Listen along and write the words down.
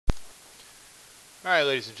Alright,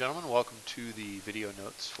 ladies and gentlemen, welcome to the video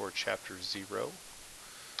notes for Chapter 0.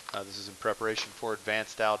 This is in preparation for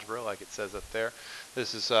Advanced Algebra, like it says up there.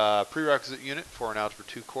 This is a prerequisite unit for an Algebra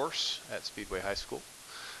 2 course at Speedway High School.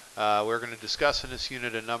 We're going to discuss in this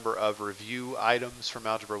unit a number of review items from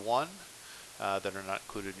Algebra 1 that are not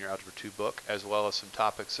included in your Algebra 2 book, as well as some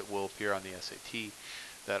topics that will appear on the SAT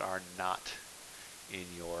that are not in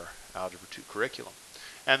your Algebra 2 curriculum.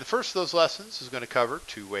 And the first of those lessons is going to cover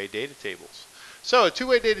two-way data tables. So a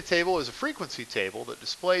two-way data table is a frequency table that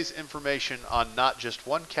displays information on not just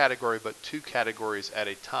one category but two categories at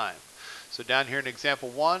a time. So down here in example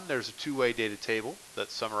 1, there's a two-way data table that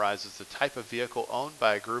summarizes the type of vehicle owned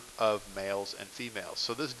by a group of males and females.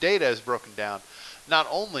 So this data is broken down not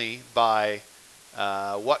only by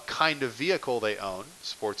what kind of vehicle they own,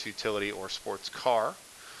 sports utility or sports car,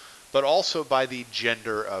 but also by the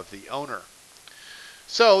gender of the owner.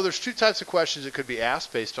 So there's two types of questions that could be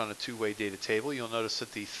asked based on a two-way data table. You'll notice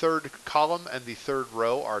that the third column and the third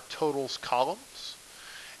row are totals columns.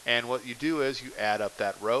 And what you do is you add up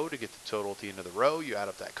that row to get the total at the end of the row. You add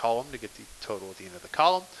up that column to get the total at the end of the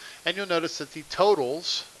column. And you'll notice that the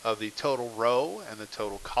totals of the total row and the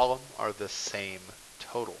total column are the same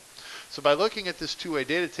total. So by looking at this two-way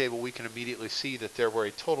data table, we can immediately see that there were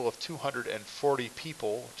a total of 240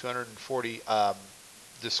 people, 240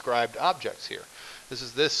 described objects here.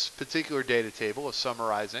 This particular data table is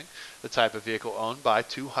summarizing the type of vehicle owned by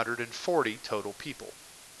 240 total people.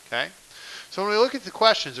 Okay? So when we look at the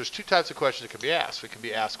questions, there's two types of questions that can be asked. We can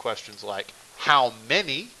be asked questions like how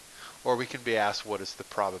many, or we can be asked what is the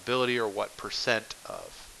probability or what percent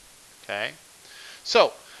of. Okay?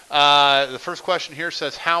 So the first question here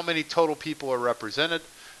says how many total people are represented.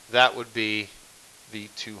 That would be the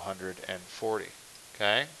 240.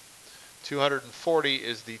 Okay? 240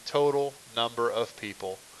 is the total number of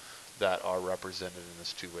people that are represented in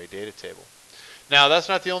this two-way data table. Now, that's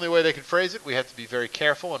not the only way they can phrase it. We have to be very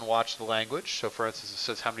careful and watch the language. So, for instance, it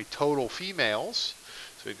says how many total females.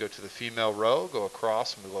 So we go to the female row, go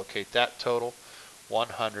across, and we locate that total,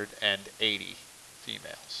 180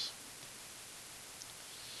 females.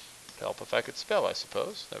 It'd help if I could spell, I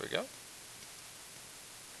suppose. There we go.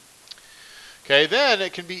 Okay, then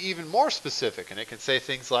it can be even more specific, and it can say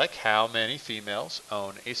things like how many females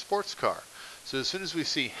own a sports car. So as soon as we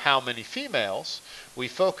see how many females, we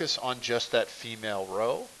focus on just that female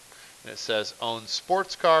row, and it says own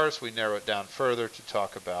sports cars. We narrow it down further to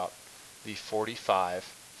talk about the 45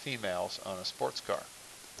 females own a sports car.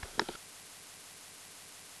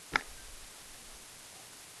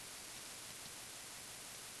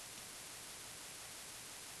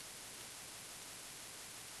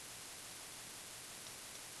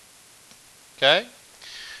 Okay?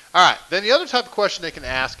 All right, then the other type of question they can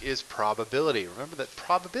ask is probability. Remember that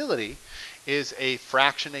probability is a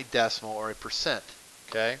fraction, a decimal, or a percent.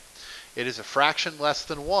 Okay? It is a fraction less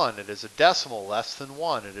than 1. It is a decimal less than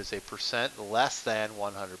 1. It is a percent less than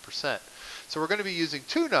 100%. So we're going to be using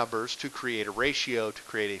two numbers to create a ratio, to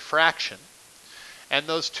create a fraction. And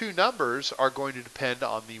those two numbers are going to depend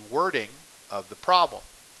on the wording of the problem.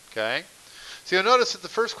 Okay? So you'll notice that the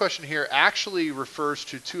first question here actually refers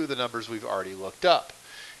to two of the numbers we've already looked up.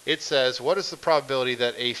 It says, what is the probability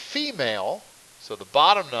that a female, so the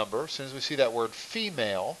bottom number, as soon as we see that word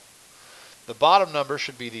female, the bottom number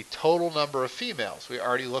should be the total number of females. We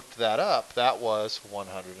already looked that up. That was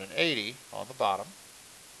 180 on the bottom.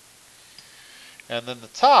 And then the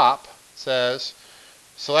top says,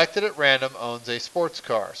 selected at random owns a sports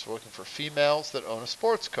car. So we're looking for females that own a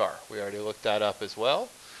sports car. We already looked that up as well.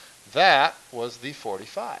 That was the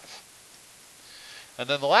 45. And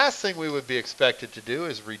then the last thing we would be expected to do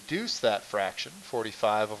is reduce that fraction.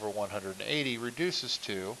 45 over 180 reduces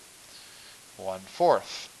to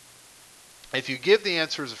 1/4. If you give the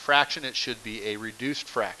answer as a fraction, it should be a reduced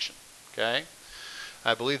fraction. Okay?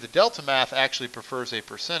 I believe the Delta Math actually prefers a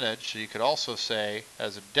percentage, so you could also say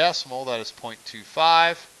as a decimal that is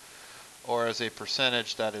 0.25, or as a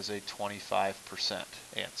percentage that is a 25%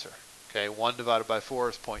 answer. Okay, 1 divided by 4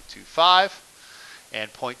 is 0.25,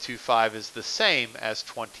 and 0.25 is the same as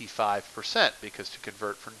 25%, because to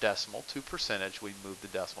convert from decimal to percentage, we move the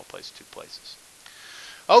decimal place 2 places.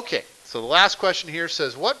 Okay, so the last question here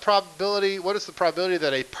says, what is the probability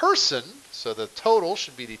that a person, so the total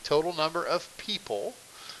should be the total number of people,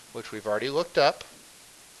 which we've already looked up,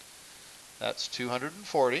 that's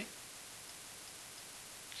 240,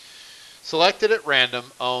 selected at random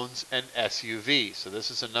owns an SUV. So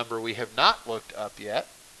this is a number we have not looked up yet.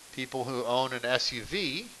 People who own an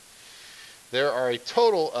SUV, there are a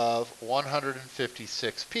total of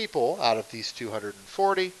 156 people out of these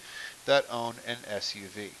 240 that own an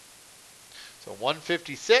SUV. So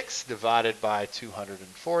 156 divided by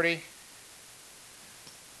 240. Need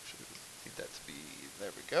that to be,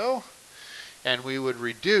 there we go. And we would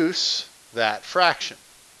reduce that fraction.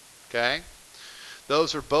 Okay?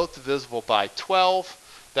 Those are both divisible by 12.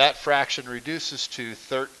 That fraction reduces to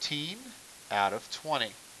 13 out of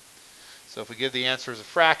 20. So if we give the answer as a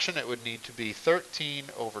fraction, it would need to be 13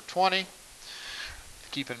 over 20.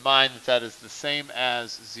 Keep in mind that that is the same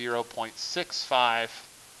as 0.65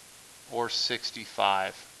 or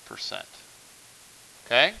 65%.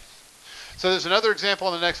 Okay? So there's another example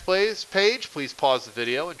on the next page. Please pause the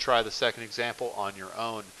video and try the second example on your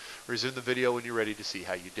own. Resume the video when you're ready to see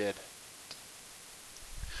how you did.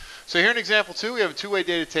 So here in example 2, we have two-way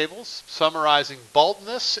data tables summarizing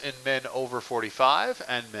baldness in men over 45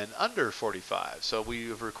 and men under 45. So we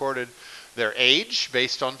have recorded their age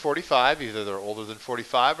based on 45. Either they're older than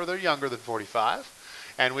 45 or they're younger than 45.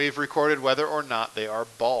 And we've recorded whether or not they are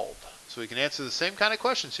bald. So we can answer the same kind of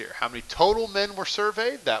questions here. How many total men were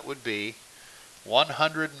surveyed? That would be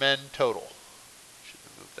 100 men total. Should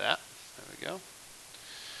remove that. There we go.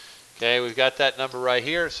 Okay, we've got that number right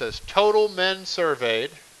here. It says total men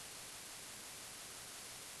surveyed.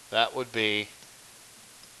 That would be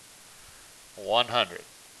 100.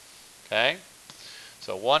 Okay?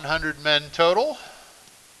 So 100 men total.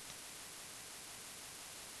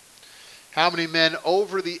 How many men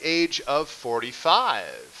over the age of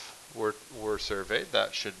 45 were surveyed?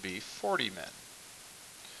 That should be 40 men.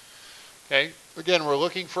 Okay? Again, we're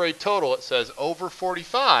looking for a total. It says over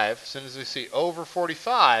 45. As soon as we see over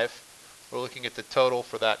 45, we're looking at the total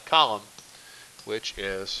for that column, which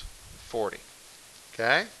is 40.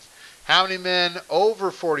 Okay? How many men over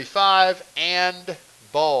 45 and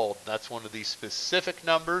bald? That's one of the specific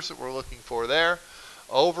numbers that we're looking for there.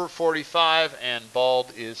 Over 45 and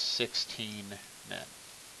bald is 16 men.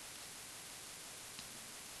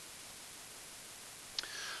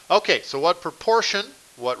 Okay, so what proportion,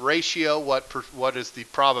 what ratio, what is the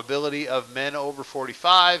probability of men over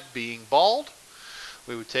 45 being bald?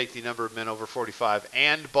 We would take the number of men over 45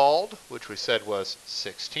 and bald, which we said was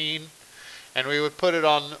 16. And we would put it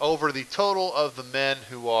on over the total of the men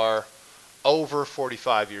who are over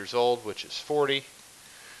 45 years old, which is 40,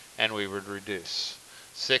 and we would reduce.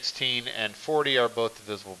 16 and 40 are both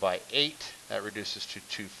divisible by 8. That reduces to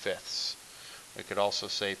 2/5. We could also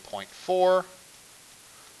say 0.4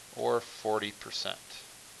 or 40%,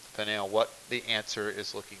 depending on what the answer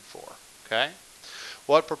is looking for. Okay?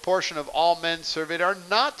 What proportion of all men surveyed are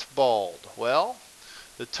not bald? Well,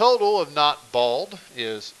 the total of not bald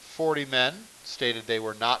is 40 men stated they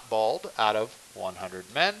were not bald out of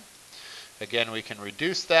 100 men. Again, we can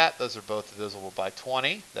reduce that. Those are both divisible by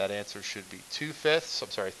 20. That answer should be 2/5.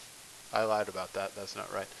 I'm sorry, I lied about that. That's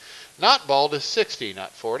not right. Not bald is 60,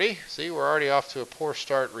 not 40. See, we're already off to a poor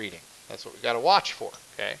start reading. That's what we got to watch for.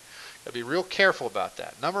 Okay, got to be real careful about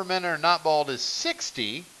that. Number of men that are not bald is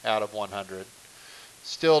 60 out of 100.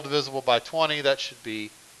 Still divisible by 20. That should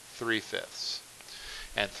be 3/5.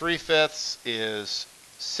 And 3/5 is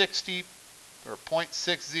 60 or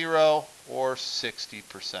 0.60 or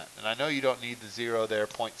 60%. And I know you don't need the 0 there.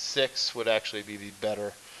 0.6 would actually be the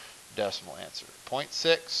better decimal answer.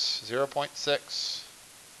 0.6, 0.6,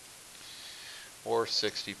 or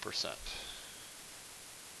 60%.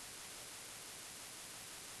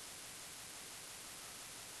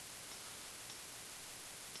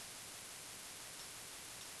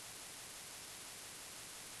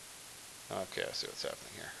 Okay, I see what's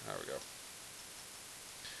happening here. There we go.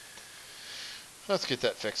 Let's get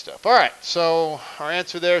that fixed up. All right, so our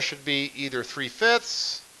answer there should be either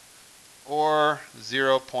 3/5 or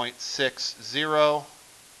 0.60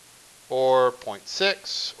 or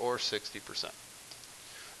 0.6 or 60%.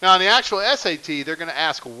 Now, in the actual SAT, they're going to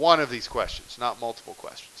ask one of these questions, not multiple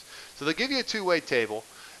questions. So they'll give you a two-way table,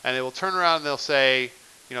 and they will turn around and they'll say,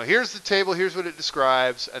 you know, here's the table, here's what it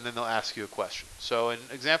describes, and then they'll ask you a question. So in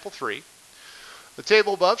example 3, the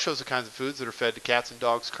table above shows the kinds of foods that are fed to cats and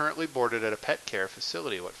dogs currently boarded at a pet care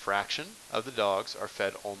facility. What fraction of the dogs are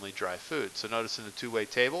fed only dry food? So notice in the two-way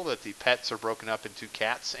table that the pets are broken up into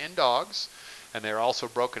cats and dogs, and they're also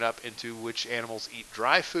broken up into which animals eat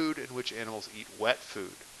dry food and which animals eat wet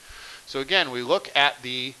food. So again, we look at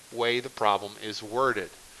the way the problem is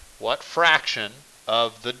worded. What fraction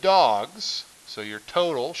of the dogs, so your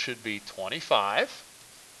total should be 25,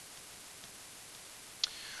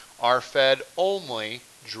 are fed only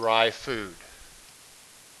dry food?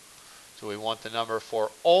 So we want the number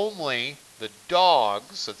for only the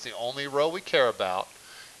dogs. That's the only row we care about.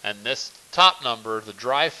 And this top number, the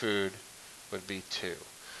dry food, would be 2.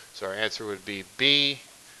 So our answer would be B,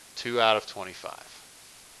 2 out of 25.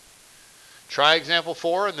 Try example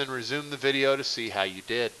 4 and then resume the video to see how you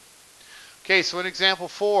did. Okay, so in example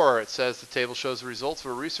 4, it says the table shows the results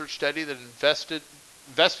of a research study that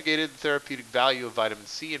investigated the therapeutic value of vitamin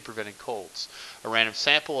C in preventing colds. A random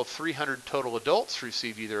sample of 300 total adults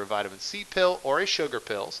received either a vitamin C pill or a sugar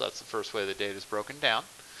pill, so that's the first way the data is broken down,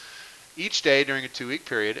 each day during a 2-week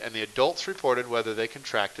period, and the adults reported whether they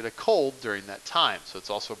contracted a cold during that time. So it's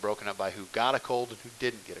also broken up by who got a cold and who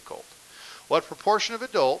didn't get a cold. What proportion of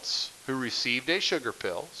adults who received a sugar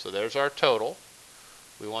pill, so there's our total.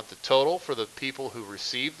 We want the total for the people who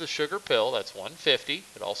received the sugar pill, that's 150.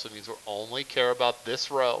 It also means we only care about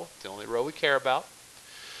this row, it's the only row we care about.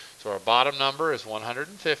 So our bottom number is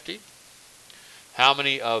 150. How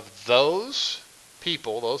many of those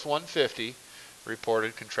people, those 150,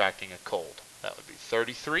 reported contracting a cold? That would be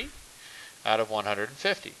 33 out of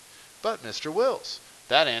 150. But Mr. Wills,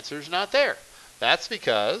 that answer is not there. That's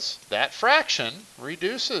because that fraction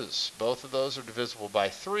reduces. Both of those are divisible by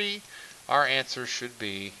 3. Our answer should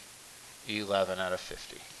be 11 out of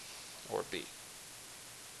 50, or B.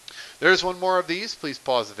 There's one more of these. Please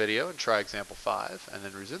pause the video and try example 5, and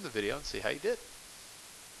then resume the video and see how you did.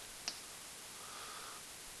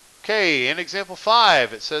 Okay, in example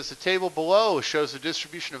 5, it says the table below shows the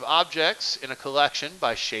distribution of objects in a collection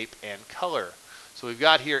by shape and color. So we've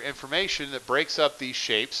got here information that breaks up these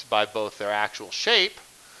shapes by both their actual shape,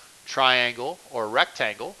 triangle or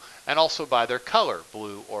rectangle, and also by their color,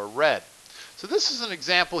 blue or red. So this is an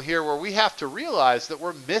example here where we have to realize that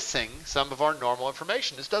we're missing some of our normal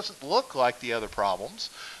information. This doesn't look like the other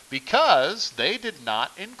problems because they did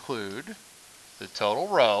not include the total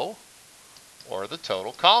row or the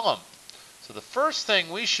total column. So the first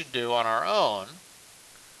thing we should do on our own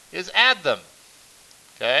is add them.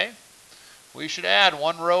 Okay? We should add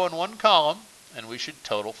one row and one column, and we should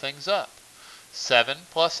total things up. 7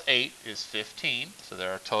 plus 8 is 15, so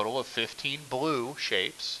there are a total of 15 blue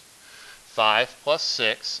shapes. 5 plus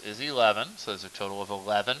 6 is 11, so there's a total of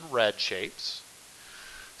 11 red shapes.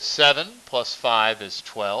 7 plus 5 is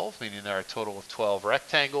 12, meaning there are a total of 12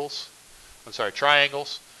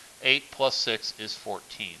 triangles. 8 plus 6 is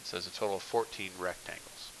 14, so there's a total of 14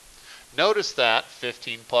 rectangles. Notice that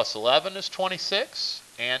 15 plus 11 is 26,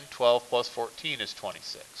 and 12 plus 14 is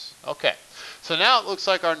 26. Okay, so now it looks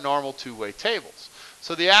like our normal two-way tables.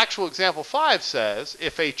 So the actual example 5 says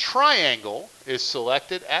if a triangle is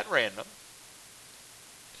selected at random,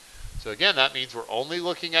 so again that means we're only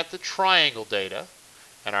looking at the triangle data,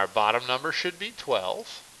 and our bottom number should be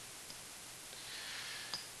 12.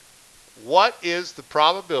 What is the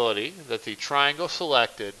probability that the triangle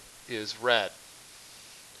selected is red?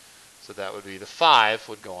 So that would be the 5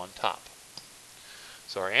 would go on top.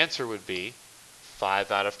 So our answer would be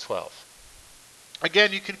 5 out of 12.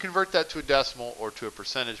 Again, you can convert that to a decimal or to a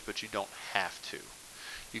percentage, but you don't have to.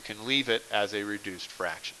 You can leave it as a reduced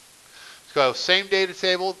fraction. So same data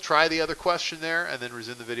table, try the other question there, and then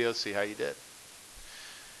resume the video, see how you did.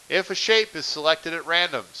 If a shape is selected at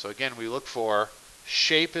random, so again we look for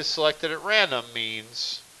shape is selected at random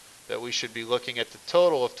means that we should be looking at the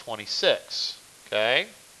total of 26. Okay?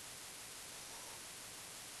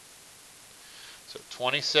 So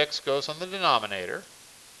 26 goes on the denominator.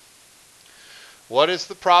 What is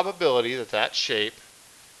the probability that that shape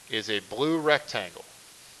is a blue rectangle?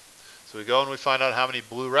 So we go and we find out how many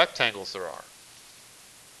blue rectangles there are.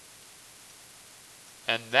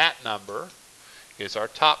 And that number is our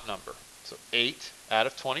top number. So 8 out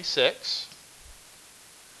of 26.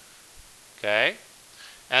 Okay?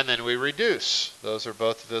 And then we reduce. Those are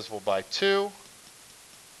both divisible by 2,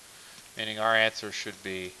 meaning our answer should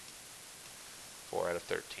be 4 out of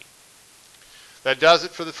 13. That does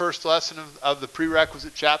it for the first lesson of the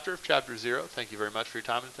prerequisite chapter of Chapter 0. Thank you very much for your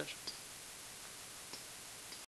time and attention.